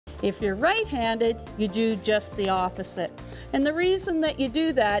If you're right-handed, you do just the opposite. And the reason that you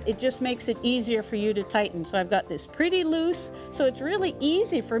do that, it just makes it easier for you to tighten. So I've got this pretty loose, so it's really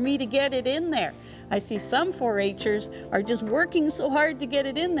easy for me to get it in there. I see some 4-H'ers are just working so hard to get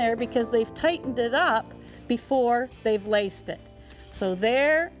it in there because they've tightened it up before they've laced it. So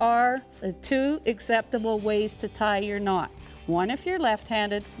there are the 2 acceptable ways to tie your knot. One if you're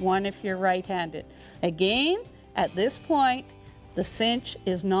left-handed, one if you're right-handed. Again, at this point, the cinch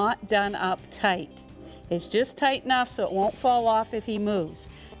is not done up tight. It's just tight enough so it won't fall off if he moves.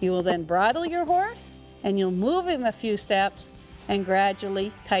 You will then bridle your horse and you'll move him a few steps and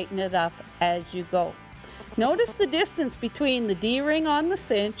gradually tighten it up as you go. Notice the distance between the D-ring on the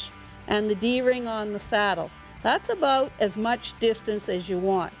cinch and the D-ring on the saddle. That's about as much distance as you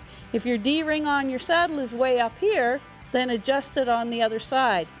want. If your D-ring on your saddle is way up here, then adjust it on the other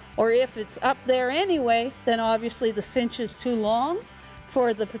side. Or if it's up there anyway, then obviously the cinch is too long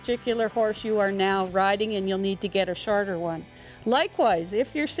for the particular horse you are now riding and you'll need to get a shorter one. Likewise,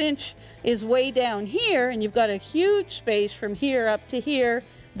 if your cinch is way down here and you've got a huge space from here up to here,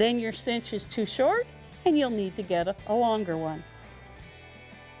 then your cinch is too short and you'll need to get a longer one.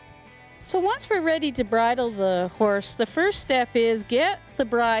 So once we're ready to bridle the horse, the first step is get the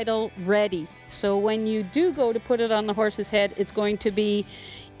bridle ready. So when you do go to put it on the horse's head, it's going to be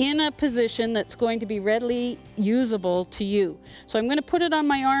in a position that's going to be readily usable to you. So I'm going to put it on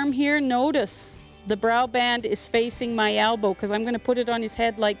my arm here. Notice the brow band is facing my elbow because I'm going to put it on his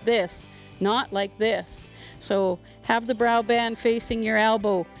head like this, not like this. So have the brow band facing your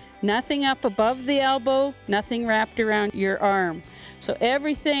elbow. Nothing up above the elbow, nothing wrapped around your arm. So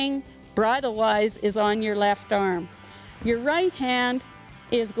everything bridle-wise is on your left arm. Your right hand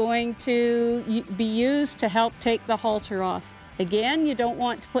is going to be used to help take the halter off. Again, you don't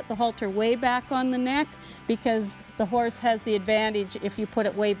want to put the halter way back on the neck because the horse has the advantage if you put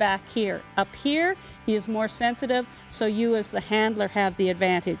it way back here. Up here, he is more sensitive, so you as the handler have the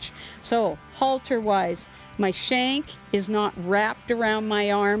advantage. So, halter-wise, my shank is not wrapped around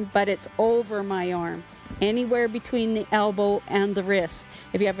my arm, but it's over my arm, anywhere between the elbow and the wrist.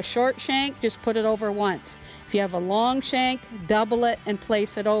 If you have a short shank, just put it over once. If you have a long shank, double it and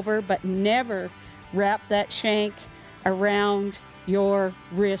place it over, but never wrap that shank around your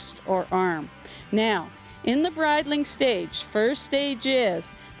wrist or arm. Now, in the bridling stage, first stage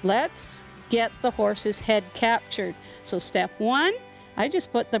is, let's get the horse's head captured. So step 1, I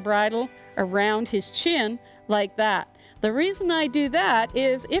just put the bridle around his chin like that. The reason I do that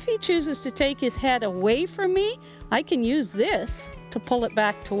is if he chooses to take his head away from me, I can use this to pull it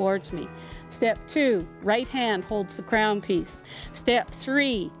back towards me. Step 2, right hand holds the crown piece. Step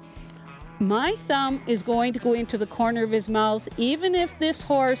 3, my thumb is going to go into the corner of his mouth even if this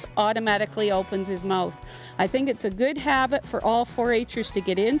horse automatically opens his mouth. I think it's a good habit for all 4-H'ers to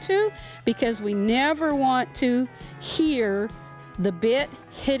get into because we never want to hear the bit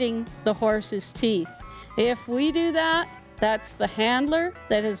hitting the horse's teeth. If we do that, that's the handler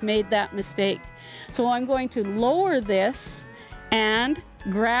that has made that mistake. So I'm going to lower this and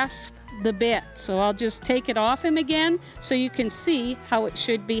grasp the bit. So I'll just take it off him again so you can see how it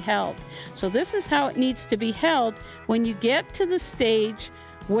should be held. So this is how it needs to be held when you get to the stage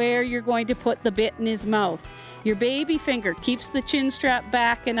where you're going to put the bit in his mouth. Your baby finger keeps the chin strap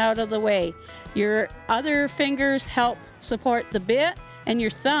back and out of the way. Your other fingers help support the bit and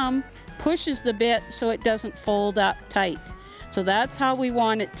your thumb pushes the bit so it doesn't fold up tight. So that's how we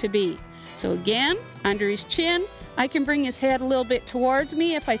want it to be. So again, under his chin, I can bring his head a little bit towards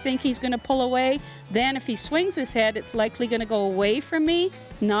me if I think he's going to pull away. Then if he swings his head, it's likely going to go away from me,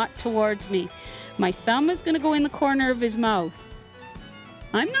 not towards me. My thumb is going to go in the corner of his mouth.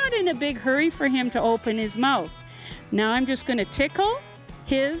 I'm not in a big hurry for him to open his mouth. Now I'm just going to tickle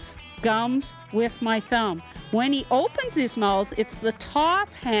his gums with my thumb. When he opens his mouth, it's the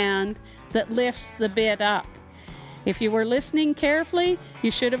top hand that lifts the bit up. If you were listening carefully,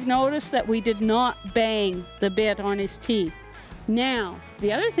 you should have noticed that we did not bang the bit on his teeth. Now,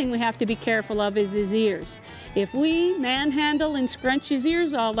 the other thing we have to be careful of is his ears. If we manhandle and scrunch his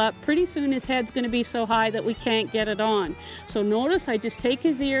ears all up, pretty soon his head's going to be so high that we can't get it on. So notice I just take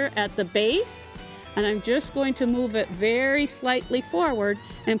his ear at the base and I'm just going to move it very slightly forward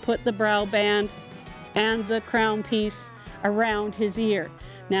and put the brow band and the crown piece around his ear.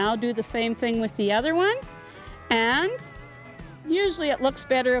 Now do the same thing with the other one. And usually it looks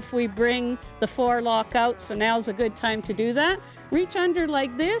better if we bring the forelock out, so now's a good time to do that. Reach under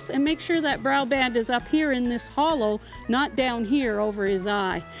like this and make sure that brow band is up here in this hollow, not down here over his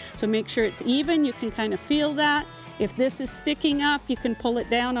eye. So make sure it's even, you can kind of feel that. If this is sticking up, you can pull it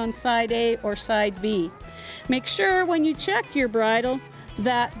down on side A or side B. Make sure when you check your bridle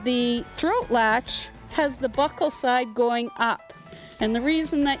that the throat latch has the buckle side going up. And the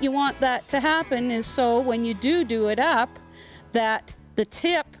reason that you want that to happen is so when you do it up, that the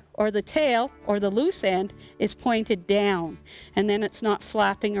tip or the tail or the loose end is pointed down, and then it's not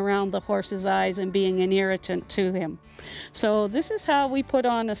flapping around the horse's eyes and being an irritant to him. So this is how we put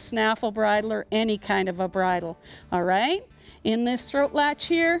on a snaffle bridle or any kind of a bridle. All right, in this throat latch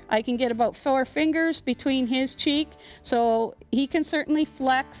here, I can get about 4 fingers between his cheek, so he can certainly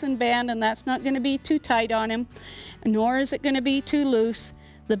flex and bend, and that's not going to be too tight on him, nor is it going to be too loose.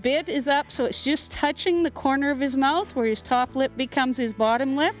 The bit is up, so it's just touching the corner of his mouth where his top lip becomes his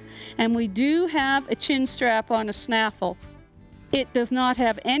bottom lip. And we do have a chin strap on a snaffle. It does not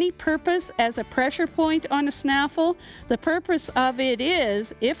have any purpose as a pressure point on a snaffle. The purpose of it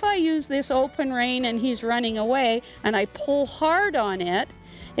is, if I use this open rein and he's running away and I pull hard on it,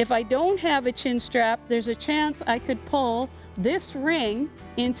 if I don't have a chin strap, there's a chance I could pull this ring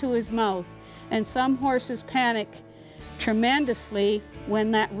into his mouth. And some horses panic tremendously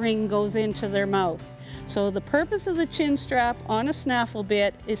when that ring goes into their mouth. So the purpose of the chin strap on a snaffle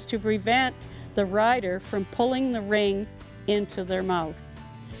bit is to prevent the rider from pulling the ring into their mouth.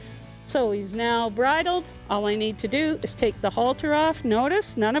 So he's now bridled. All I need to do is take the halter off.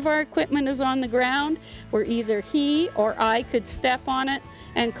 Notice none of our equipment is on the ground, where either he or I could step on it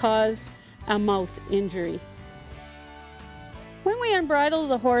and cause a mouth injury. When we unbridle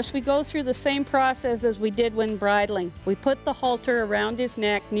the horse, we go through the same process as we did when bridling. We put the halter around his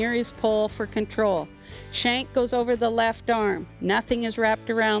neck near his poll for control. Shank goes over the left arm. Nothing is wrapped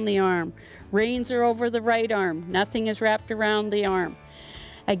around the arm. Reins are over the right arm. Nothing is wrapped around the arm.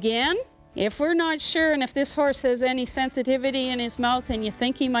 Again, if we're not sure and if this horse has any sensitivity in his mouth and you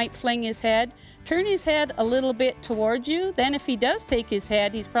think he might fling his head, turn his head a little bit towards you. Then if he does take his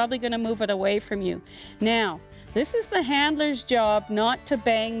head, he's probably going to move it away from you. Now, this is the handler's job not to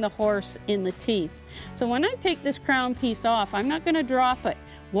bang the horse in the teeth. So when I take this crown piece off, I'm not going to drop it.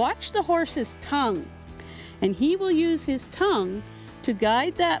 Watch the horse's tongue, and he will use his tongue to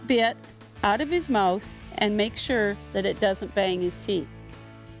guide that bit out of his mouth and make sure that it doesn't bang his teeth.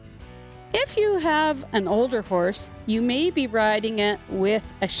 If you have an older horse, you may be riding it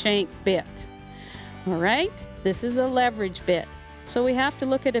with a shank bit. All right, this is a leverage bit. So we have to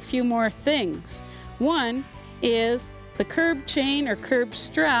look at a few more things. One is the curb chain or curb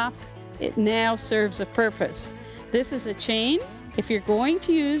strap. It now serves a purpose. This is a chain. If you're going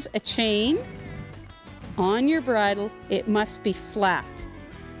to use a chain on your bridle, it must be flat.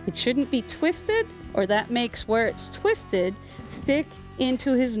 It shouldn't be twisted, or that makes where it's twisted stick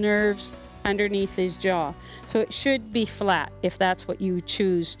into his nerves underneath his jaw. So it should be flat if that's what you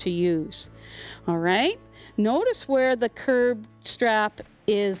choose to use. All right, notice where the curb strap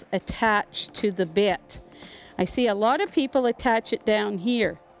is attached to the bit. I see a lot of people attach it down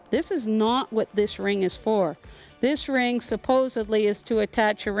here. This is not what this ring is for. This ring supposedly is to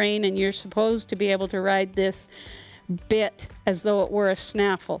attach a rein, and you're supposed to be able to ride this bit as though it were a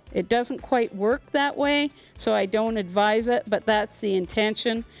snaffle. It doesn't quite work that way, so I don't advise it, but that's the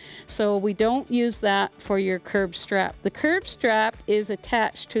intention. So we don't use that for your curb strap. The curb strap is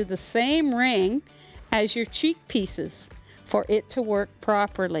attached to the same ring as your cheek pieces for it to work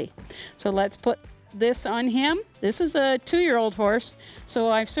properly. So let's put this on him. This is a 2-year-old horse, so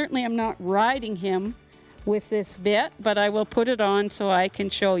I certainly am not riding him with this bit, but I will put it on so I can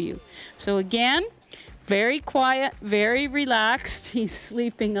show you. So again, very quiet, very relaxed. He's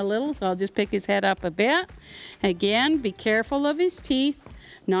sleeping a little, so I'll just pick his head up a bit. Again, be careful of his teeth,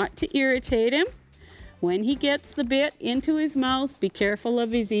 not to irritate him. When he gets the bit into his mouth, be careful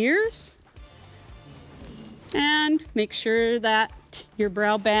of his ears. And make sure that your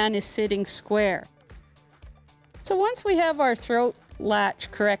brow band is sitting square. So once we have our throat latch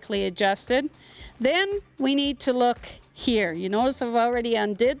correctly adjusted, then we need to look here. You notice I've already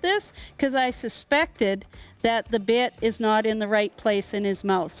undid this because I suspected that the bit is not in the right place in his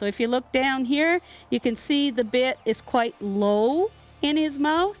mouth. So if you look down here, you can see the bit is quite low in his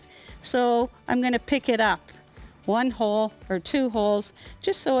mouth. So I'm going to pick it up 1 hole or 2 holes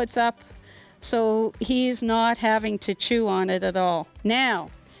just so it's up, so he's not having to chew on it at all. Now,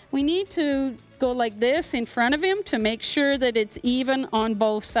 we need to go like this in front of him to make sure that it's even on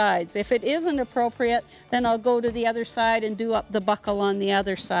both sides. If it isn't appropriate, then I'll go to the other side and do up the buckle on the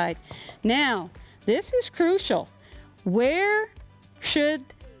other side. Now, this is crucial. Where should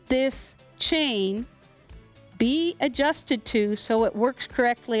this chain be adjusted to so it works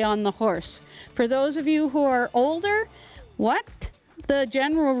correctly on the horse? For those of you who are older, what the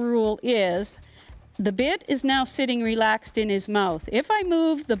general rule is, the bit is now sitting relaxed in his mouth. If I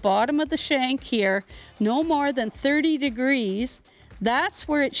move the bottom of the shank here no more than 30 degrees, That's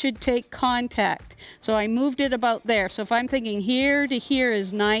where it should take contact. So I moved it about there. So if I'm thinking here to here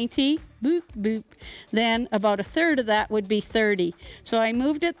is 90, boop, boop, then about a third of that would be 30. So I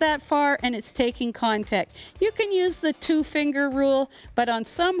moved it that far and it's taking contact. You can use the 2-finger rule, but on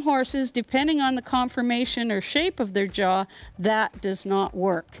some horses, depending on the conformation or shape of their jaw, that does not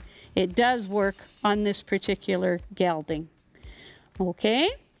work. It does work on this particular gelding.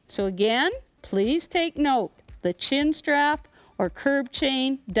 Okay, so again, please take note, the chin strap or curb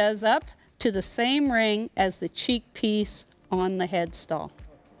chain does up to the same ring as the cheek piece on the headstall.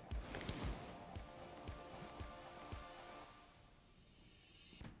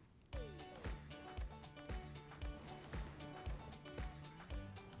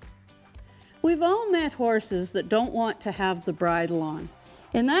 We've all met horses that don't want to have the bridle on.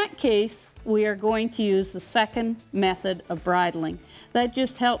 In that case, we are going to use the second method of bridling. That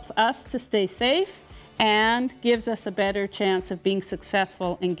just helps us to stay safe and gives us a better chance of being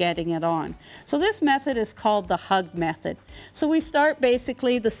successful in getting it on. So this method is called the hug method. So we start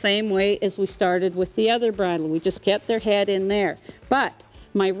basically the same way as we started with the other bridle. We just get their head in there. But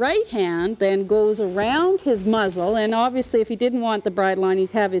my right hand then goes around his muzzle, and obviously if he didn't want the bridle on,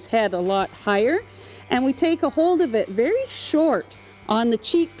 he'd have his head a lot higher. And we take a hold of it very short on the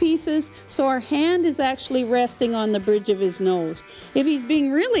cheek pieces, so our hand is actually resting on the bridge of his nose. If he's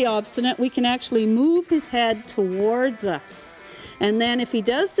being really obstinate, we can actually move his head towards us. And then if he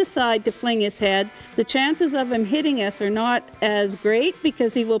does decide to fling his head, the chances of him hitting us are not as great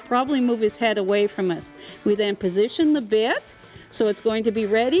because he will probably move his head away from us. We then position the bit, so it's going to be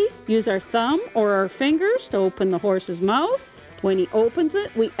ready. Use our thumb or our fingers to open the horse's mouth. When he opens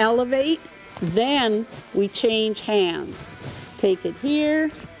it, we elevate, then we change hands. Take it here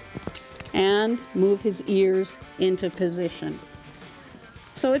and move his ears into position.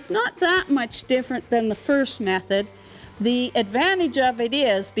 So it's not that much different than the first method. The advantage of it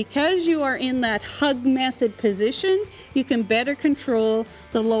is because you are in that hug method position, you can better control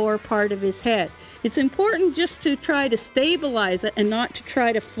the lower part of his head. It's important just to try to stabilize it and not to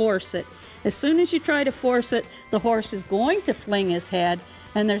try to force it. As soon as you try to force it, the horse is going to fling his head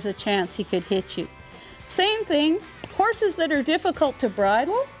and there's a chance he could hit you. Same thing. Horses that are difficult to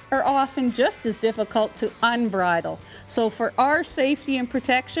bridle are often just as difficult to unbridle. So for our safety and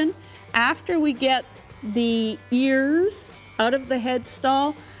protection, after we get the ears out of the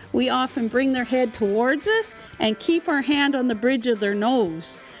headstall, we often bring their head towards us and keep our hand on the bridge of their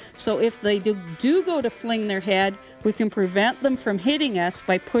nose. So if they do go to fling their head, we can prevent them from hitting us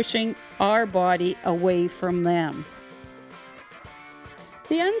by pushing our body away from them.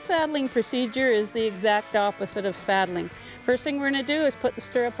 The unsaddling procedure is the exact opposite of saddling. First thing we're going to do is put the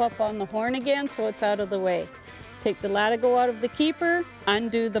stirrup up on the horn again so it's out of the way. Take the latigo out of the keeper,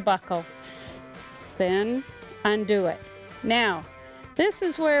 undo the buckle, then undo it. Now, this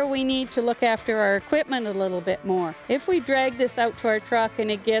is where we need to look after our equipment a little bit more. If we drag this out to our truck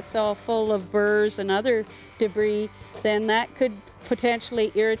and it gets all full of burrs and other debris, then that could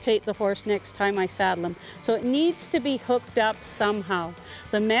potentially irritate the horse next time I saddle him. So it needs to be hooked up somehow.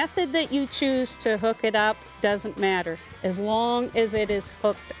 The method that you choose to hook it up doesn't matter. As long as it is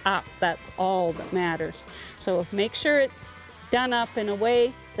hooked up, that's all that matters. So make sure it's done up in a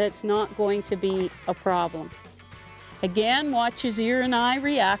way that's not going to be a problem. Again, watch his ear and eye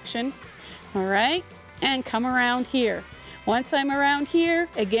reaction, all right? And come around here. Once I'm around here,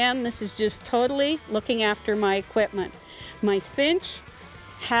 again, this is just totally looking after my equipment. My cinch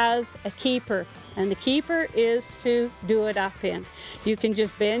has a keeper, and the keeper is to do it up in. You can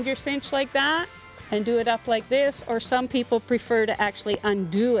just bend your cinch like that and do it up like this, or some people prefer to actually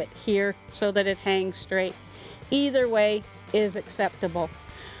undo it here so that it hangs straight. Either way is acceptable.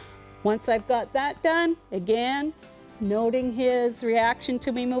 Once I've got that done, again, noting his reaction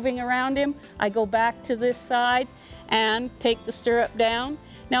to me moving around him, I go back to this side and take the stirrup down.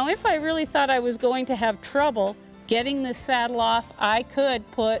 Now, if I really thought I was going to have trouble getting this saddle off, I could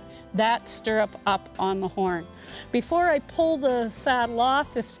put that stirrup up on the horn. Before I pull the saddle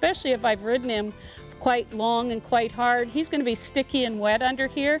off, especially if I've ridden him quite long and quite hard, he's going to be sticky and wet under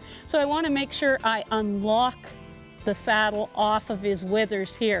here. So I want to make sure I unlock the saddle off of his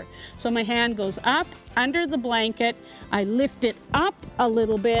withers here. So my hand goes up under the blanket, I lift it up a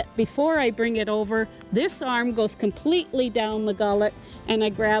little bit before I bring it over. This arm goes completely down the gullet and I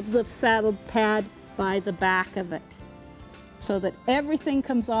grab the saddle pad by the back of it so that everything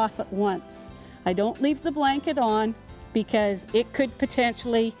comes off at once. I don't leave the blanket on because it could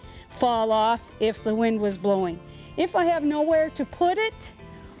potentially fall off if the wind was blowing. If I have nowhere to put it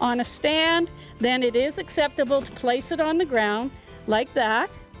on a stand, then it is acceptable to place it on the ground like that,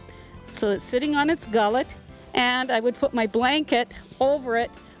 so it's sitting on its gullet, and I would put my blanket over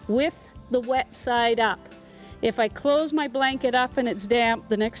it with the wet side up. If I close my blanket up and it's damp,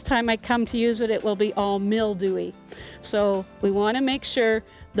 the next time I come to use it, it will be all mildewy. So we want to make sure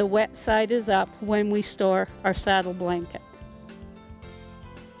the wet side is up when we store our saddle blanket.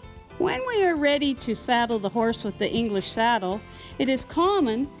 When we are ready to saddle the horse with the English saddle, it is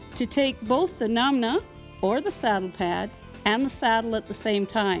common to take both the numna or the saddle pad and the saddle at the same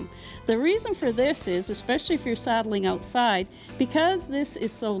time. The reason for this is, especially if you're saddling outside, because this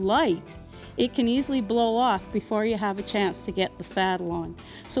is so light, it can easily blow off before you have a chance to get the saddle on.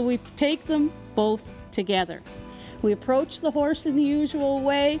 So we take them both together. We approach the horse in the usual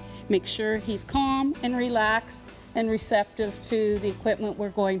way, make sure he's calm and relaxed and receptive to the equipment we're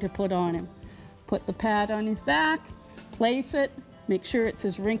going to put on him. Put the pad on his back, place it, make sure it's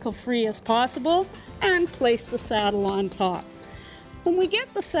as wrinkle-free as possible, and place the saddle on top. When we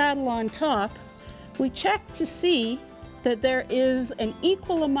get the saddle on top, we check to see that there is an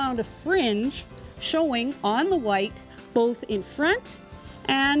equal amount of fringe showing on the white, both in front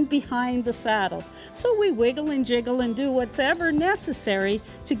and behind the saddle. So we wiggle and jiggle and do whatever necessary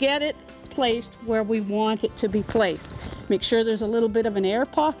to get it placed where we want it to be placed. Make sure there's a little bit of an air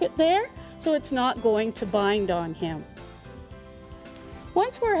pocket there so it's not going to bind on him.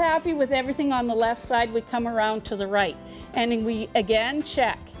 Once we're happy with everything on the left side, we come around to the right and we again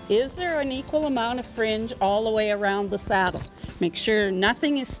check. Is there an equal amount of fringe all the way around the saddle? Make sure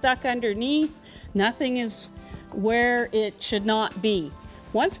nothing is stuck underneath, nothing is where it should not be.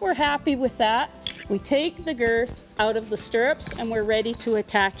 Once we're happy with that, we take the girth out of the stirrups and we're ready to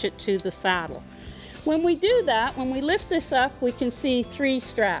attach it to the saddle. When we do that, when we lift this up, we can see 3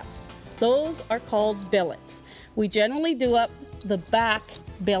 straps. Those are called billets. We generally do up the back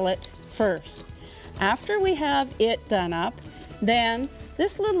billet first. After we have it done up, then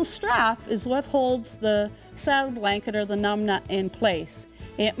this little strap is what holds the saddle blanket or the numnut in place.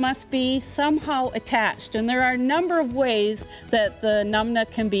 It must be somehow attached, and there are a number of ways that the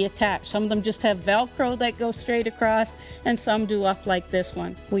numnut can be attached. Some of them just have Velcro that goes straight across, and some do up like this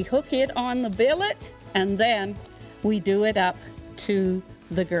one. We hook it on the billet, and then we do it up to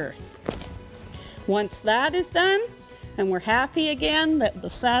the girth. Once that is done, and we're happy again that the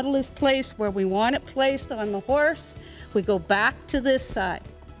saddle is placed where we want it placed on the horse, we go back to this side.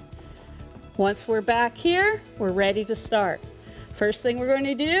 Once we're back here, we're ready to start. First thing we're going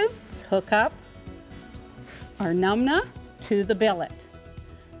to do is hook up our numna to the billet.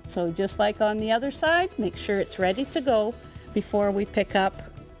 So just like on the other side, make sure it's ready to go before we pick up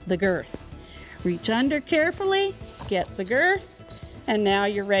the girth. Reach under carefully, get the girth, and now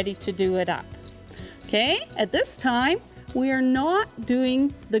you're ready to do it up. Okay, at this time, we are not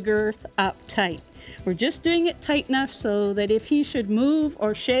doing the girth up tight. We're just doing it tight enough so that if he should move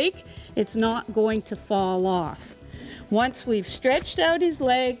or shake, it's not going to fall off. Once we've stretched out his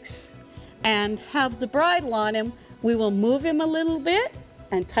legs and have the bridle on him, we will move him a little bit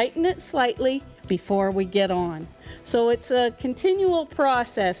and tighten it slightly before we get on. So it's a continual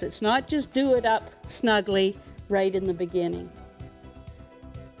process. It's not just do it up snugly right in the beginning.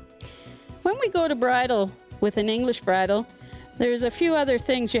 When we go to bridle with an English bridle, there's a few other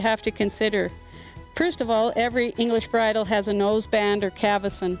things you have to consider. First of all, every English bridle has a noseband or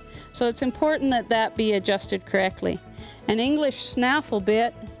cavesson, so it's important that that be adjusted correctly. An English snaffle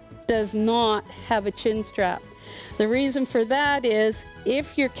bit does not have a chin strap. The reason for that is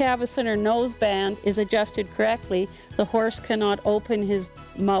if your cavesson or noseband is adjusted correctly, the horse cannot open his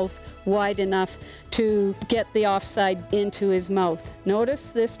mouth wide enough to get the offside into his mouth.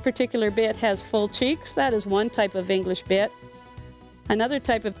 Notice this particular bit has full cheeks. That is one type of English bit. Another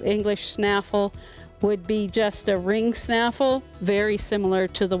type of English snaffle would be just a ring snaffle, very similar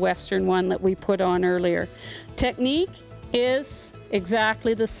to the Western one that we put on earlier. Technique is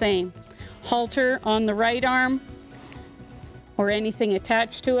exactly the same. Halter on the right arm or anything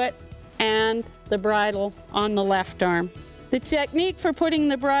attached to it, and the bridle on the left arm. The technique for putting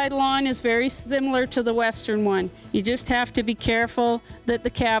the bridle on is very similar to the Western one. You just have to be careful that the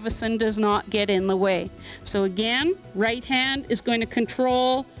cavesson does not get in the way. So again, right hand is going to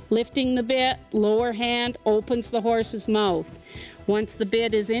control lifting the bit, lower hand opens the horse's mouth. Once the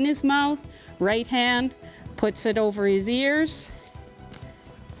bit is in his mouth, right hand puts it over his ears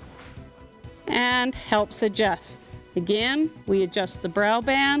and helps adjust. Again, we adjust the brow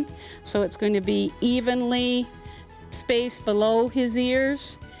band so it's going to be evenly spaced below his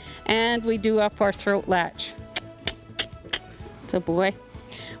ears, and we do up our throat latch. It's a boy.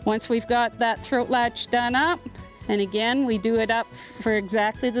 Once we've got that throat latch done up, and again we do it up for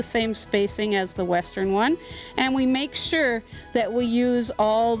exactly the same spacing as the Western one, and we make sure that we use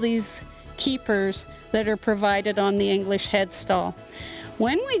all these keepers that are provided on the English head stall.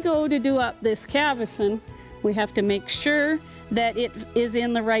 When we go to do up this cavesson, we have to make sure that it is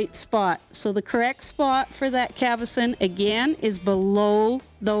in the right spot. So the correct spot for that cavesson, again, is below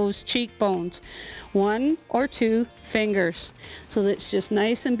those cheekbones. 1 or 2 fingers. So that's just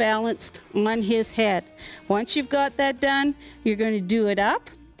nice and balanced on his head. Once you've got that done, you're going to do it up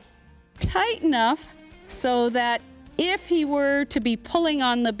tight enough so that if he were to be pulling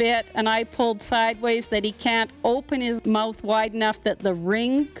on the bit and I pulled sideways, that he can't open his mouth wide enough that the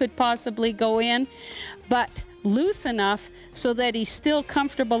ring could possibly go in, but loose enough so that he's still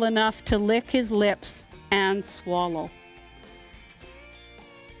comfortable enough to lick his lips and swallow.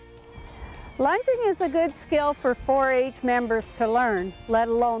 Lunging is a good skill for 4-H members to learn, let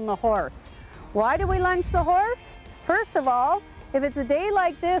alone the horse. Why do we lunge the horse? First of all, if it's a day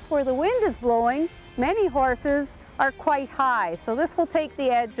like this where the wind is blowing, many horses are quite high, so this will take the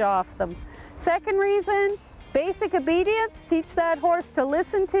edge off them. Second reason, basic obedience. Teach that horse to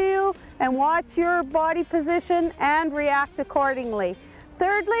listen to you and watch your body position and react accordingly.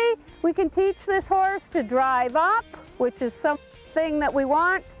 Thirdly, we can teach this horse to drive up, which is something that we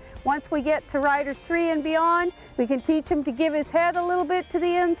want. Once we get to rider 3 and beyond, we can teach him to give his head a little bit to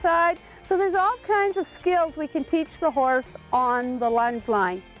the inside. So there's all kinds of skills we can teach the horse on the lunge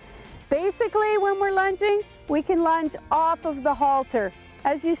line. Basically, when we're lunging, we can lunge off of the halter.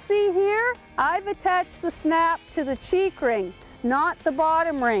 As you see here, I've attached the snap to the cheek ring, not the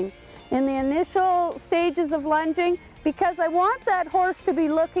bottom ring, in the initial stages of lunging, because I want that horse to be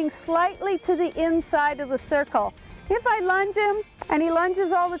looking slightly to the inside of the circle. If I lunge him and he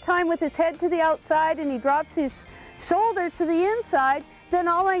lunges all the time with his head to the outside and he drops his shoulder to the inside, then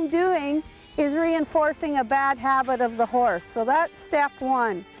all I'm doing is reinforcing a bad habit of the horse. So that's step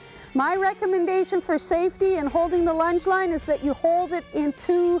 1. My recommendation for safety in holding the lunge line is that you hold it in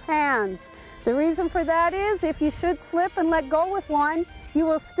 2 hands. The reason for that is if you should slip and let go with one, you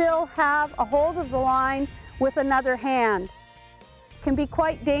will still have a hold of the line with another hand. It can be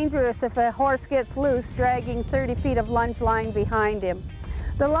quite dangerous if a horse gets loose, dragging 30 feet of lunge line behind him.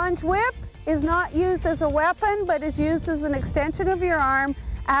 The lunge whip is not used as a weapon, but is used as an extension of your arm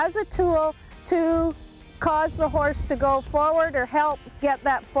as a tool to cause the horse to go forward or help get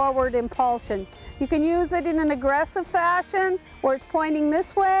that forward impulsion. You can use it in an aggressive fashion where it's pointing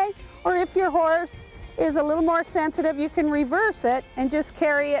this way, or if your horse is a little more sensitive, you can reverse it and just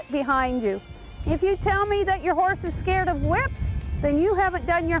carry it behind you. If you tell me that your horse is scared of whips, then you haven't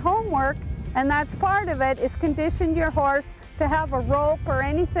done your homework, and that's part of it, is conditioned your horse to have a rope or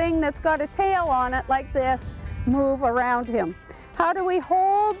anything that's got a tail on it like this move around him. How do we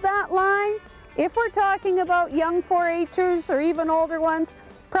hold that line? If we're talking about young 4-H'ers or even older ones,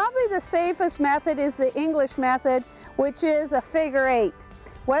 probably the safest method is the English method, which is a figure 8.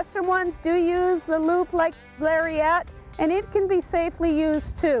 Western ones do use the loop like lariat, and it can be safely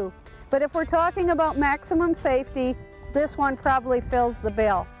used too. But if we're talking about maximum safety, this one probably fills the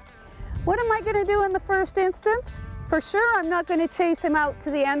bill. What am I going to do in the first instance? For sure, I'm not going to chase him out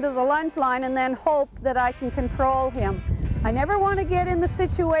to the end of the lunge line and then hope that I can control him. I never want to get in the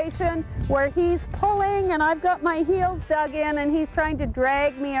situation where he's pulling and I've got my heels dug in and he's trying to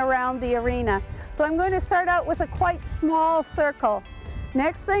drag me around the arena. So I'm going to start out with a quite small circle.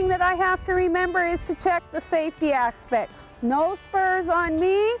 Next thing that I have to remember is to check the safety aspects. No spurs on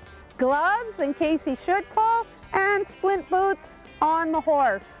me, gloves in case he should pull, and splint boots on the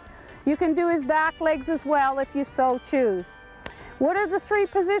horse. You can do his back legs as well if you so choose. What are the 3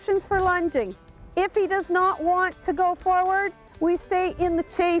 positions for lunging? If he does not want to go forward, we stay in the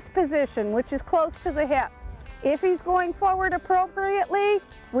chase position, which is close to the hip. If he's going forward appropriately,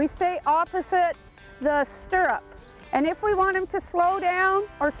 we stay opposite the stirrup. And if we want him to slow down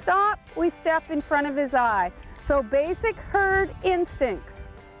or stop, we step in front of his eye. So basic herd instincts.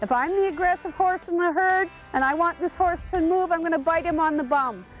 If I'm the aggressive horse in the herd and I want this horse to move, I'm going to bite him on the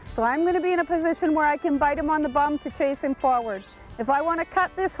bum. So I'm going to be in a position where I can bite him on the bum to chase him forward. If I want to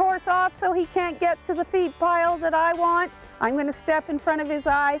cut this horse off so he can't get to the feed pile that I want, I'm going to step in front of his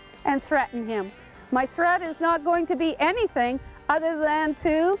eye and threaten him. My threat is not going to be anything other than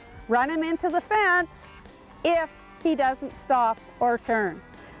to run him into the fence if he doesn't stop or turn.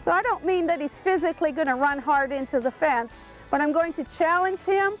 So I don't mean that he's physically going to run hard into the fence, but I'm going to challenge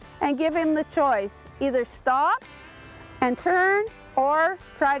him and give him the choice. Either stop and turn or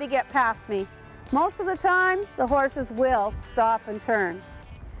try to get past me. Most of the time, the horses will stop and turn.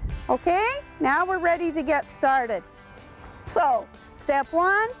 Okay, now we're ready to get started. So, step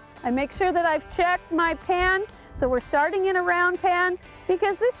 1, I make sure that I've checked my pen. So we're starting in a round pen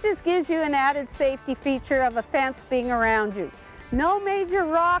because this just gives you an added safety feature of a fence being around you. No major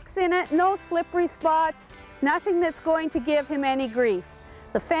rocks in it, no slippery spots, nothing that's going to give him any grief.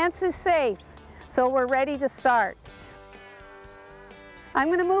 The fence is safe, so we're ready to start. I'm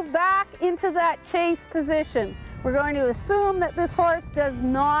going to move back into that chase position. We're going to assume that this horse does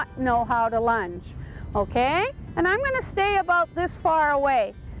not know how to lunge, okay? And I'm going to stay about this far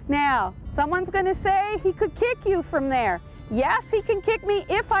away. Now, someone's going to say he could kick you from there. Yes, he can kick me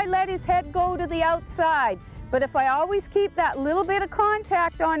if I let his head go to the outside. But if I always keep that little bit of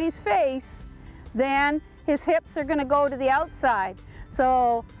contact on his face, then his hips are going to go to the outside.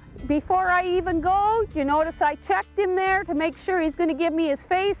 So before I even go, you notice I checked him there to make sure he's going to give me his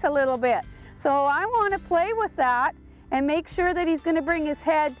face a little bit. So I want to play with that and make sure that he's going to bring his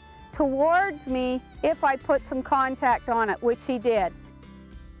head towards me if I put some contact on it, which he did.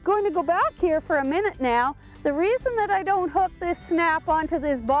 Going to go back here for a minute now. The reason that I don't hook this snap onto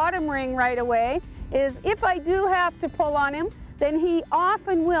this bottom ring right away is if I do have to pull on him, then he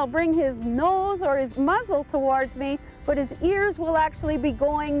often will bring his nose or his muzzle towards me, but his ears will actually be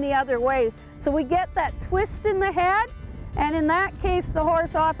going the other way. So we get that twist in the head, and in that case the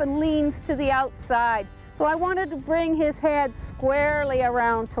horse often leans to the outside. So I wanted to bring his head squarely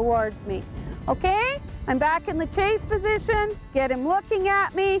around towards me. Okay, I'm back in the chase position, get him looking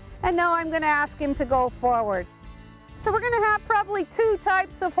at me, and now I'm going to ask him to go forward. So we're going to have probably two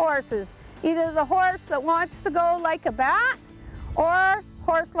types of horses. Either the horse that wants to go like a bat, or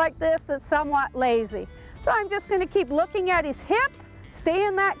horse like this that's somewhat lazy. So I'm just going to keep looking at his hip, stay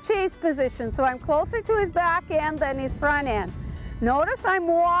in that chase position, so I'm closer to his back end than his front end. Notice I'm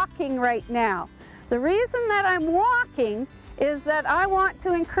walking right now. The reason that I'm walking is that I want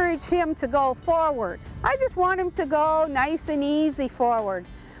to encourage him to go forward. I just want him to go nice and easy forward.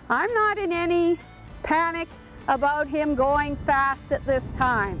 I'm not in any panic about him going fast at this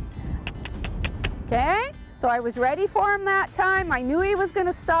time. Okay, so I was ready for him that time. I knew he was going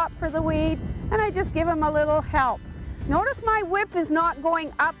to stop for the weed, and I just give him a little help. Notice my whip is not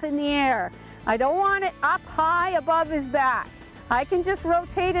going up in the air. I don't want it up high above his back. I can just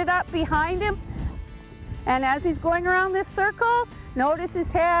rotate it up behind him. And as he's going around this circle, notice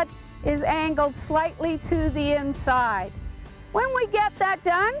his head is angled slightly to the inside. When we get that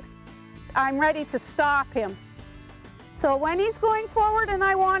done, I'm ready to stop him. So when he's going forward and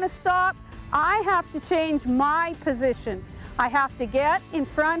I want to stop, I have to change my position. I have to get in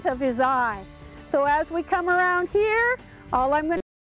front of his eye. So as we come around here, all I'm going